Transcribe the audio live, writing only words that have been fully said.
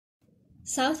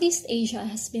Southeast Asia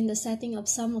has been the setting of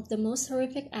some of the most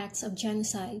horrific acts of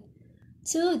genocide.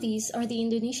 Two of these are the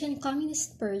Indonesian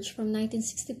Communist Purge from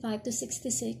 1965 to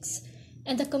 66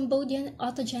 and the Cambodian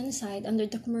autogenocide under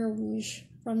the Khmer Rouge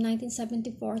from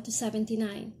 1974 to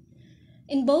 79.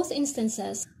 In both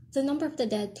instances, the number of the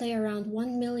dead play around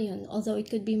 1 million, although it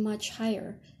could be much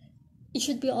higher. It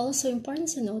should be also important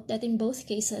to note that in both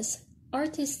cases,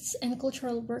 artists and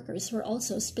cultural workers were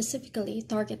also specifically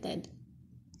targeted.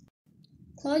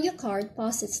 Claudia Card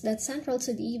posits that central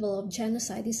to the evil of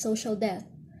genocide is social death,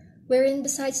 wherein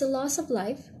besides the loss of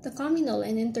life, the communal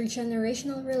and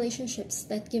intergenerational relationships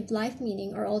that give life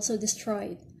meaning are also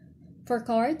destroyed. For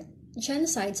Card,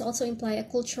 genocides also imply a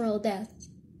cultural death.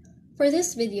 For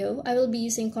this video, I will be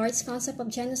using Card's concept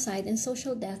of genocide and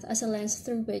social death as a lens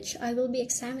through which I will be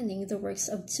examining the works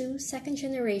of two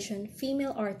second-generation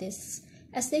female artists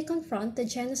as they confront the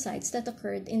genocides that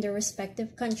occurred in their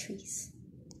respective countries.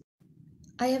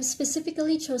 I have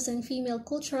specifically chosen female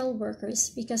cultural workers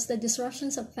because the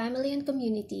disruptions of family and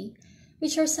community,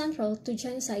 which are central to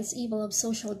genocide's evil of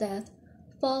social death,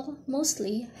 fall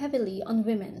mostly heavily on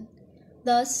women.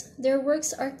 Thus, their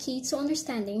works are key to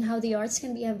understanding how the arts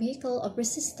can be a vehicle of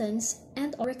resistance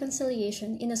and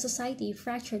reconciliation in a society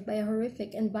fractured by a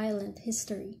horrific and violent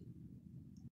history.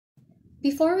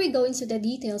 Before we go into the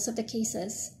details of the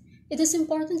cases, it is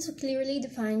important to clearly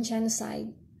define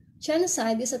genocide.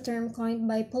 Genocide is a term coined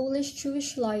by Polish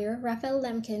Jewish lawyer Raphael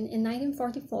Lemkin in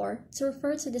 1944 to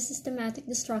refer to the systematic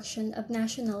destruction of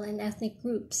national and ethnic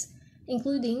groups,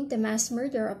 including the mass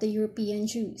murder of the European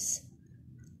Jews.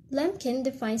 Lemkin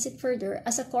defines it further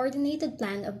as a coordinated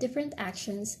plan of different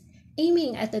actions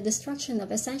aiming at the destruction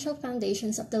of essential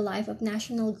foundations of the life of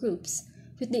national groups,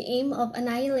 with the aim of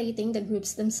annihilating the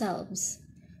groups themselves.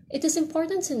 It is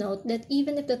important to note that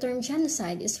even if the term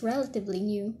genocide is relatively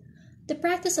new, the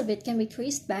practice of it can be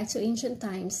traced back to ancient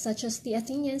times, such as the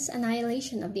Athenians'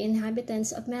 annihilation of the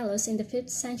inhabitants of Melos in the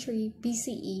 5th century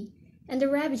BCE and the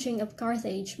ravaging of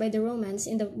Carthage by the Romans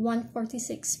in the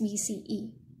 146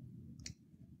 BCE.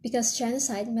 Because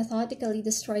genocide methodically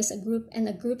destroys a group and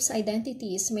a group's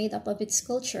identity is made up of its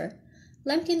culture,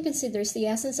 Lemkin considers the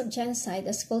essence of genocide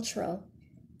as cultural.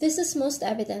 This is most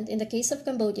evident in the case of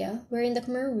Cambodia, wherein the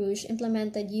Khmer Rouge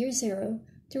implemented Year Zero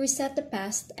to reset the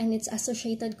past and its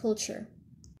associated culture.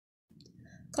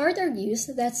 Card argues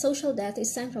that social death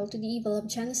is central to the evil of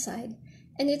genocide,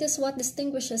 and it is what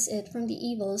distinguishes it from the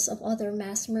evils of other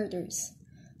mass murders.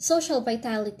 Social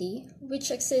vitality, which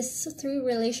exists through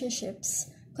relationships,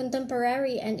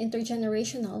 contemporary and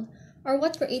intergenerational, are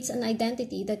what creates an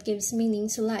identity that gives meaning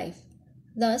to life.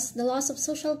 Thus, the loss of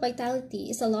social vitality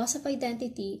is a loss of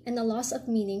identity and a loss of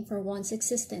meaning for one's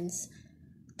existence.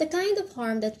 The kind of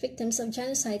harm that victims of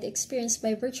genocide experience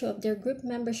by virtue of their group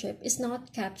membership is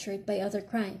not captured by other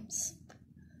crimes.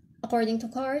 According to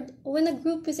Card, when a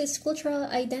group with its cultural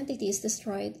identity is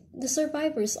destroyed, the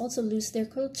survivors also lose their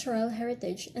cultural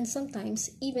heritage and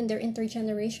sometimes even their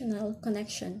intergenerational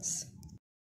connections.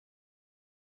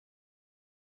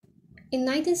 In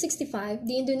 1965,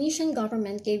 the Indonesian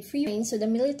government gave free rein to the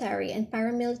military and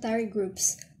paramilitary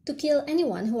groups to kill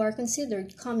anyone who are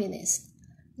considered communist.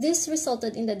 This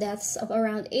resulted in the deaths of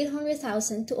around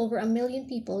 800,000 to over 1 million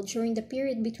people during the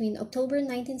period between October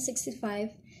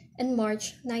 1965 and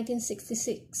March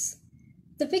 1966.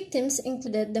 The victims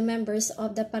included the members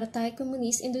of the Partai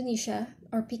Komunis Indonesia,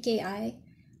 or PKI,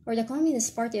 or the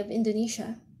Communist Party of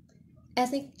Indonesia,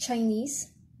 ethnic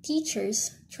Chinese,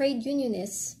 teachers, trade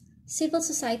unionists, civil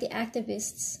society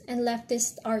activists, and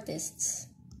leftist artists.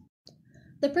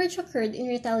 The purge occurred in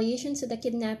retaliation to the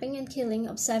kidnapping and killing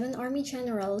of 7 army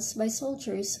generals by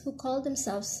soldiers who called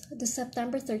themselves the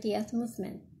September 30th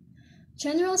Movement.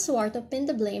 General Suharto pinned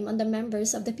the blame on the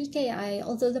members of the PKI,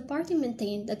 although the party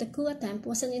maintained that the coup attempt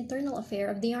was an internal affair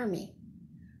of the army.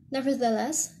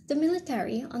 Nevertheless, the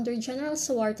military, under General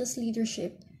Suharto's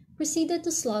leadership, proceeded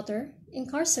to slaughter,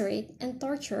 incarcerate, and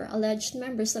torture alleged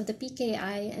members of the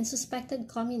PKI and suspected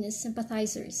communist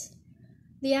sympathizers.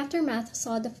 The aftermath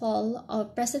saw the fall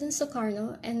of President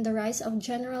Sukarno and the rise of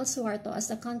General Suharto as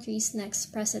the country's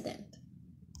next president.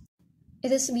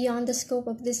 It is beyond the scope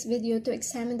of this video to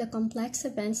examine the complex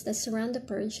events that surround the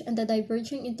purge and the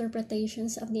diverging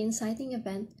interpretations of the inciting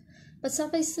event, but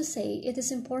suffice to say, it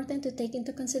is important to take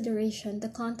into consideration the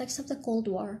context of the Cold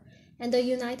War and the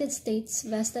United States'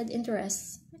 vested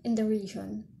interests in the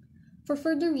region. For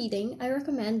further reading, I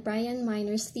recommend Brian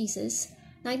Miner's thesis,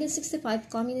 1965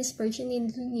 Communist Purge in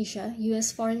Indonesia,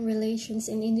 U.S. Foreign Relations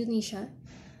in Indonesia,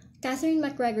 Catherine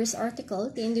McGregor's article,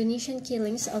 The Indonesian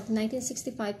Killings of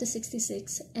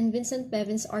 1965-66, and Vincent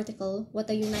Bevin's article, What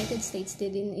the United States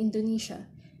Did in Indonesia,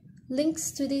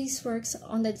 Links to these works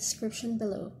on the description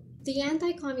below. The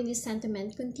anti-communist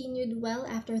sentiment continued well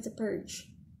after the purge.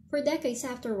 For decades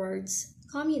afterwards,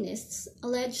 communists,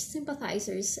 alleged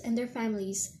sympathizers, and their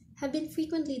families have been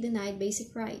frequently denied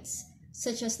basic rights,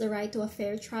 such as the right to a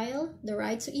fair trial, the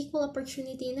right to equal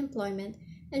opportunity in employment,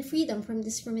 and freedom from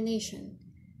discrimination.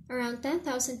 Around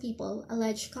 10,000 people,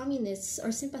 alleged communists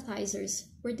or sympathizers,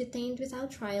 were detained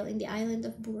without trial in the island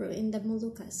of Buru in the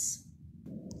Moluccas.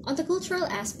 On the cultural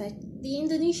aspect, the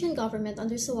Indonesian government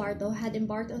under Suharto had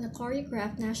embarked on a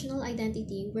choreographed national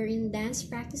identity wherein dance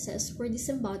practices were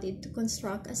disembodied to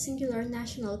construct a singular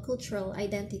national cultural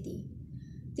identity.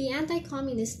 The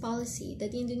anti-communist policy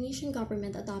that the Indonesian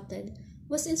government adopted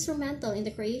was instrumental in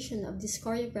the creation of this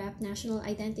choreographed national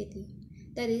identity.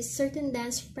 That is, certain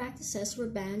dance practices were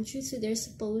banned due to their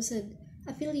supposed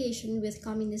affiliation with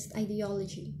communist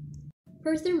ideology.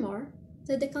 Furthermore,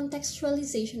 the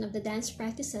decontextualization of the dance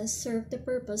practices served the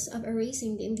purpose of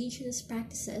erasing the indigenous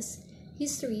practices,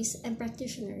 histories, and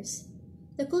practitioners.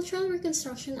 The cultural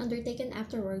reconstruction undertaken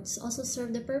afterwards also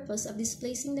served the purpose of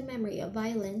displacing the memory of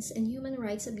violence and human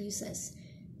rights abuses,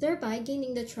 thereby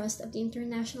gaining the trust of the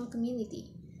international community.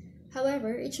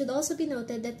 However, it should also be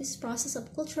noted that this process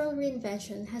of cultural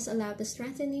reinvention has allowed the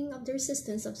strengthening of the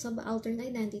resistance of subaltern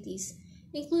identities,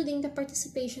 including the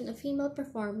participation of female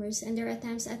performers and their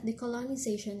attempts at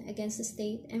decolonization against the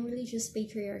state and religious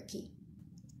patriarchy.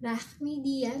 Rahmi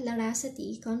Dia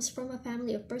Larasati comes from a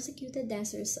family of persecuted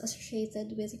dancers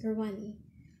associated with Kirwani.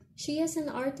 She is an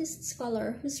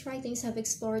artist-scholar whose writings have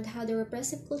explored how the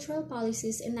repressive cultural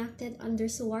policies enacted under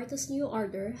Suharto's new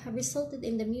order have resulted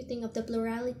in the muting of the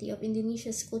plurality of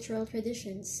Indonesia's cultural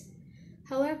traditions.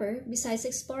 However, besides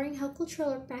exploring how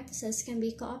cultural practices can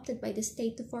be co-opted by the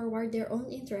state to forward their own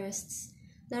interests,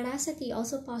 Larasati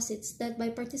also posits that by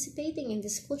participating in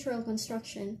this cultural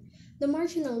construction, the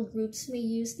marginal groups may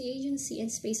use the agency and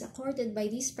space accorded by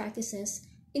these practices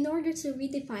in order to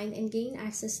redefine and gain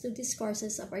access to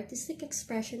discourses of artistic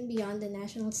expression beyond the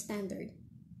national standard.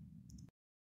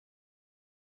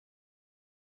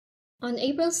 On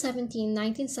April 17,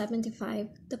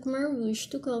 1975, the Khmer Rouge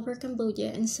took over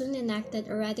Cambodia and soon enacted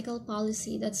a radical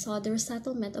policy that saw the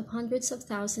resettlement of hundreds of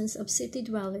thousands of city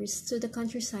dwellers to the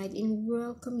countryside in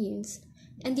rural communes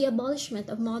and the abolishment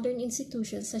of modern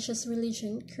institutions such as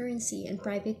religion, currency, and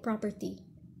private property.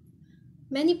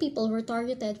 Many people were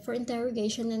targeted for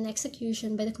interrogation and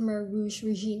execution by the Khmer Rouge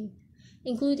regime,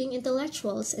 including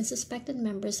intellectuals and suspected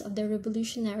members of the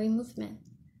revolutionary movement.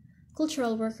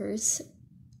 Cultural workers,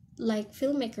 like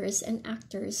filmmakers and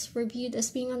actors, were viewed as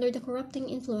being under the corrupting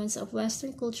influence of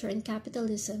Western culture and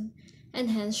capitalism, and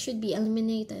hence should be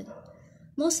eliminated.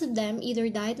 Most of them either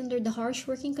died under the harsh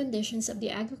working conditions of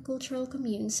the agricultural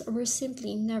communes or were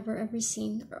simply never ever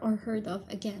seen or heard of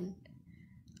again.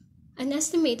 An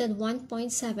estimated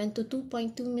 1.7 to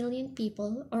 2.2 million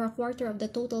people, or a quarter of the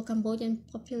total Cambodian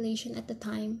population at the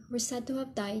time, were said to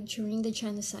have died during the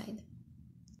genocide.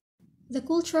 The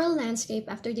cultural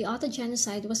landscape after the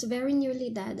autogenocide was very nearly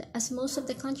dead, as most of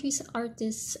the country's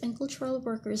artists and cultural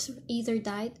workers either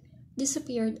died,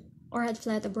 disappeared, or had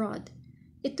fled abroad.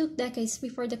 It took decades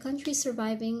before the country's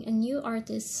surviving and new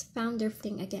artists found their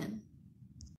footing again.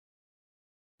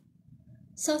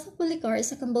 Sotha Pulikar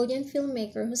is a Cambodian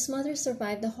filmmaker whose mother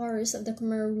survived the horrors of the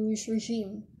Khmer Rouge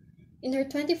regime. In her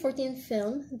 2014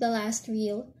 film, The Last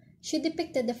Reel, she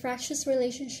depicted the fractious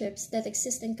relationships that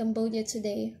exist in Cambodia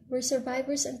today, where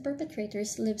survivors and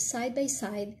perpetrators live side by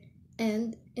side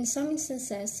and, in some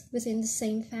instances, within the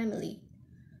same family.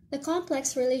 The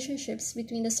complex relationships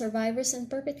between the survivors and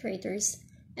perpetrators,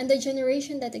 and the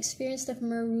generation that experienced the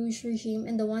Khmer Rouge regime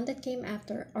and the one that came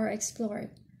after, are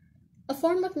explored. A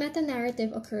form of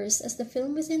meta-narrative occurs as the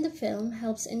film within the film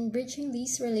helps in bridging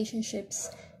these relationships,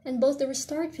 and both the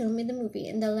restored film in the movie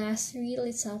and the last reel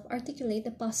itself articulate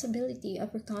the possibility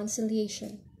of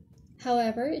reconciliation.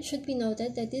 However, it should be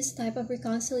noted that this type of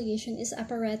reconciliation is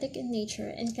operatic in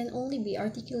nature and can only be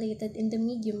articulated in the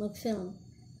medium of film.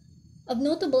 Of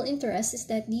notable interest is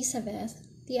that Dee Saveth,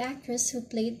 the actress who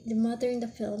played the mother in the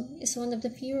film, is one of the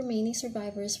few remaining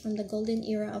survivors from the golden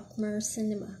era of Khmer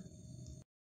cinema.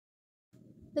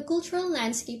 The cultural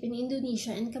landscape in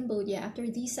Indonesia and Cambodia after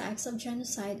these acts of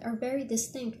genocide are very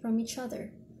distinct from each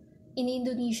other. In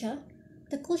Indonesia,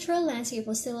 the cultural landscape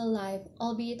was still alive,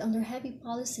 albeit under heavy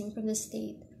policing from the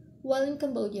state, while in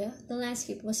Cambodia, the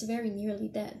landscape was very nearly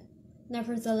dead.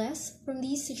 Nevertheless, from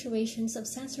these situations of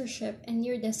censorship and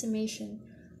near decimation,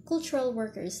 cultural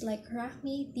workers like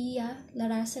Rahmi Dia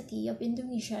Larasati of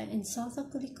Indonesia and Sotha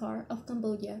Pulikar of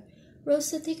Cambodia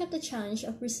rose to take up the challenge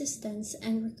of resistance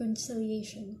and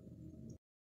reconciliation.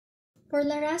 For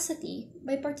Laracity,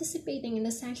 by participating in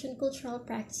the sanctioned cultural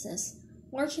practices,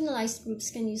 marginalized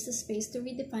groups can use the space to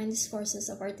redefine discourses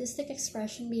of artistic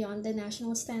expression beyond the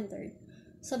national standard.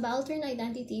 Subaltern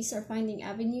identities are finding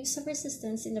avenues of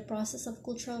resistance in the process of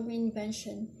cultural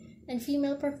reinvention, and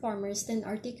female performers then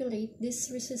articulate this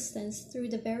resistance through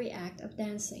the very act of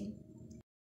dancing.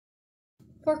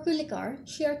 For Kulikar,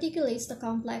 she articulates the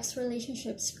complex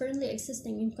relationships currently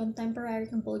existing in contemporary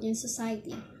Cambodian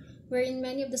society, wherein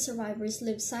many of the survivors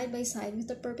live side by side with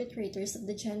the perpetrators of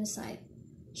the genocide.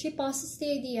 She posits the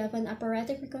idea of an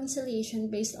aphoretic reconciliation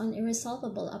based on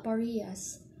irresolvable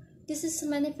aporias. This is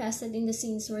manifested in the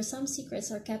scenes where some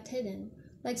secrets are kept hidden,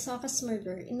 like Soka's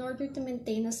murder, in order to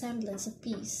maintain a semblance of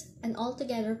peace, an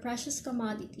altogether precious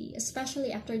commodity,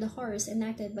 especially after the horrors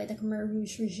enacted by the Khmer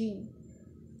Rouge regime.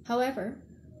 However,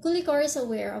 Kulikar is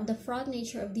aware of the fraught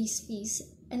nature of these peace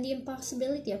and the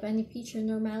impossibility of any future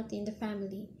normality in the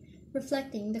family,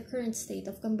 reflecting the current state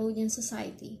of Cambodian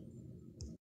society.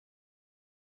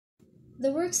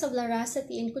 The works of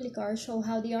Laracity and Kulikar show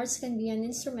how the arts can be an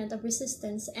instrument of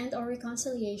resistance and/or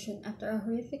reconciliation after a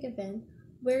horrific event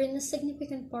wherein a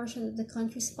significant portion of the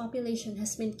country's population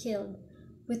has been killed,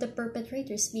 with the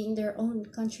perpetrators being their own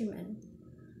countrymen.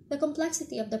 The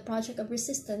complexity of the project of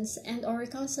resistance and/or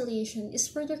reconciliation is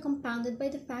further compounded by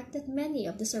the fact that many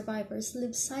of the survivors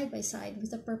live side by side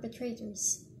with the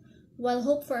perpetrators. While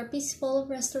hope for a peaceful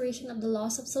restoration of the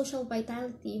loss of social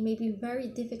vitality may be very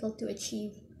difficult to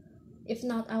achieve, if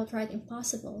not outright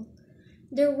impossible,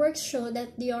 their works show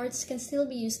that the arts can still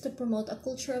be used to promote a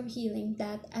culture of healing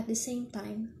that, at the same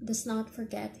time, does not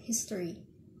forget history.